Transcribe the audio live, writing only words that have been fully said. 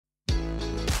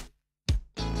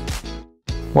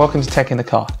Welcome to Tech in the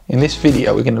Car. In this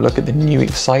video we're going to look at the new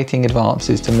exciting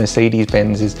advances to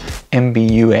Mercedes-Benz's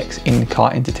Mbux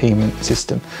in-car entertainment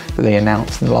system that they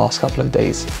announced in the last couple of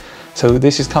days. So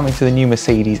this is coming to the new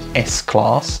Mercedes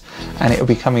S-Class, and it will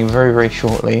be coming very, very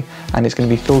shortly, and it's going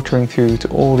to be filtering through to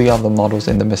all the other models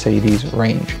in the Mercedes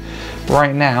range.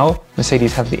 Right now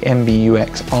Mercedes have the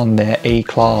Mbux on their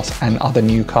A-Class and other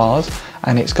new cars,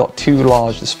 and it's got two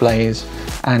large displays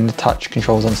and touch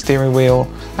controls on the steering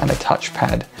wheel and a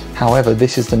touchpad. However,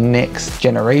 this is the next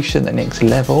generation, the next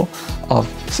level of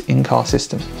in-car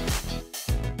system.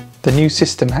 The new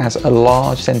system has a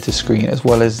large center screen as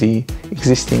well as the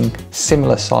existing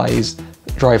similar size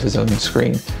driver's own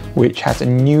screen, which has a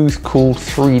new cool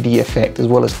 3D effect as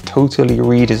well as totally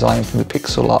redesigned from the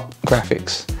pixel art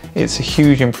graphics. It's a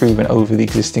huge improvement over the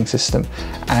existing system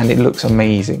and it looks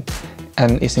amazing.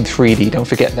 And it's in 3D, don't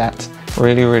forget that.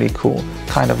 Really, really cool.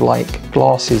 Kind of like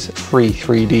glasses free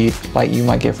 3D like you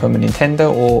might get from a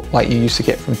Nintendo or like you used to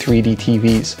get from 3D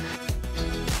TVs.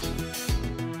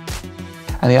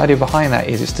 And the idea behind that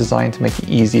is it's designed to make it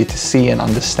easier to see and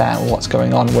understand what's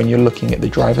going on when you're looking at the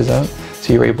driver zone.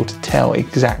 So you're able to tell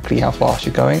exactly how fast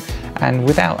you're going and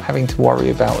without having to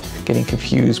worry about getting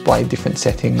confused by different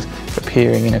settings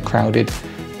appearing in a crowded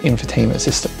infotainment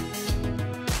system.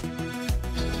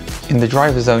 In the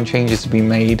driver zone, changes to be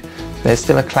made. There's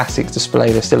still a classic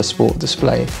display, there's still a sport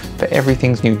display, but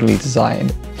everything's newly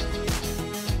designed.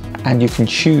 And you can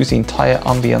choose the entire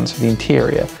ambience of the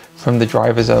interior from the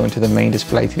driver zone to the main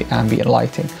display to the ambient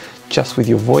lighting, just with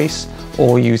your voice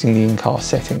or using the in-car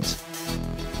settings.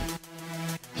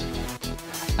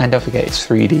 And don't forget it's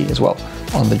 3D as well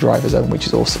on the driver zone, which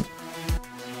is awesome.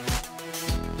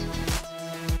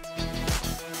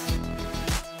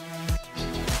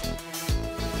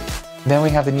 Then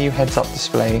we have the new heads-up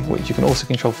display, which you can also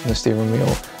control from the steering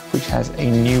wheel, which has a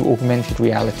new augmented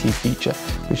reality feature,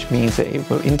 which means that it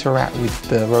will interact with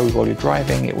the road while you're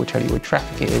driving, it will tell you where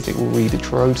traffic is, it will read the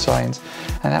road signs,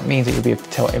 and that means that you'll be able to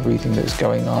tell everything that's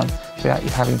going on without you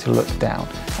having to look down.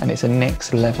 And it's a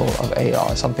next level of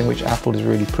AR, something which Apple is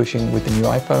really pushing with the new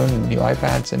iPhone and new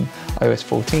iPads and iOS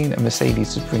 14, and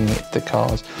Mercedes is bringing it to the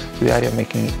cars with the idea of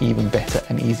making it even better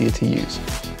and easier to use.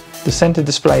 The center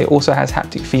display also has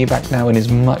haptic feedback now and is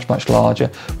much, much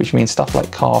larger, which means stuff like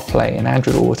CarPlay and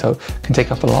Android Auto can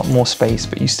take up a lot more space,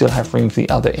 but you still have room for the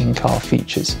other in-car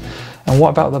features. And what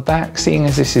about the back? Seeing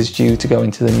as this is due to go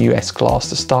into the new S-Class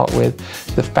to start with,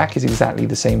 the back is exactly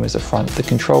the same as the front. The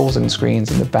controls and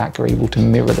screens in the back are able to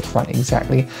mirror the front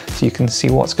exactly, so you can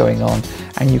see what's going on,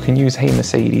 and you can use Hey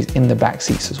Mercedes in the back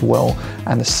seats as well,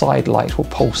 and the side light will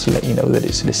pulse to let you know that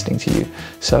it's listening to you.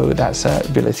 So that's an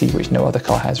ability which no other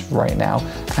car has right now.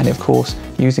 And of course,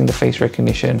 using the face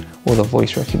recognition or the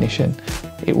voice recognition,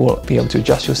 it will be able to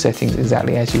adjust your settings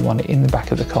exactly as you want it in the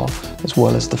back of the car as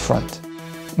well as the front.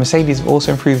 Mercedes have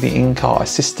also improved the in-car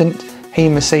assistant. Hey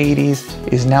Mercedes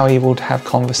is now able to have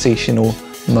conversational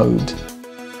mode.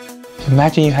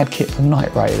 Imagine you had Kit from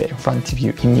Knight Rider in front of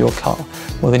you in your car.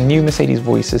 Well, the new Mercedes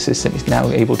voice assistant is now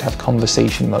able to have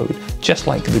conversation mode, just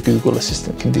like the Google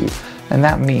Assistant can do. And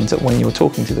that means that when you're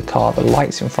talking to the car, the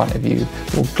lights in front of you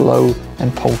will glow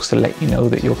and pulse to let you know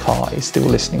that your car is still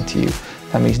listening to you.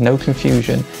 That means no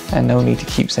confusion and no need to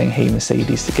keep saying Hey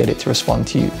Mercedes to get it to respond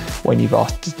to you when you've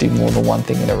asked to do more than one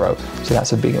thing in a row. So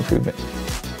that's a big improvement.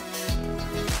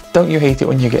 Don't you hate it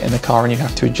when you get in the car and you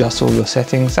have to adjust all your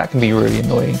settings? That can be really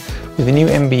annoying. With the new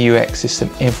Mbux system,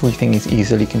 everything is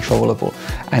easily controllable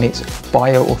and it's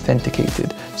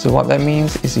bio-authenticated. So what that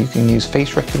means is you can use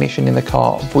face recognition in the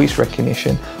car, voice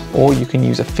recognition, or you can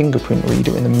use a fingerprint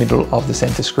reader in the middle of the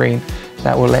center screen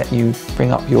that will let you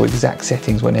bring up your exact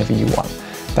settings whenever you want.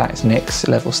 That's next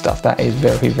level stuff. That is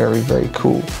very, very, very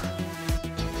cool.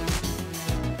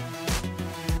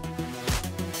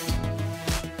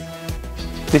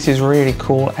 This is really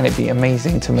cool, and it'd be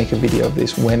amazing to make a video of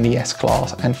this when the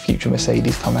S-Class and future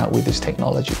Mercedes come out with this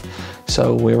technology.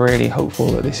 So we're really hopeful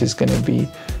that this is going to be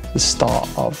the start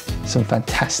of some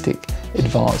fantastic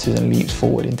advances and leaps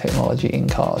forward in technology in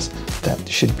cars that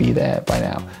should be there by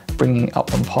now, bringing it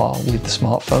up on par with the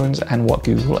smartphones and what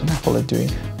Google and Apple are doing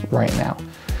right now.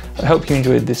 I hope you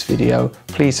enjoyed this video.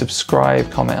 Please subscribe,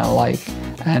 comment and like,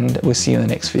 and we'll see you in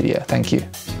the next video. Thank you.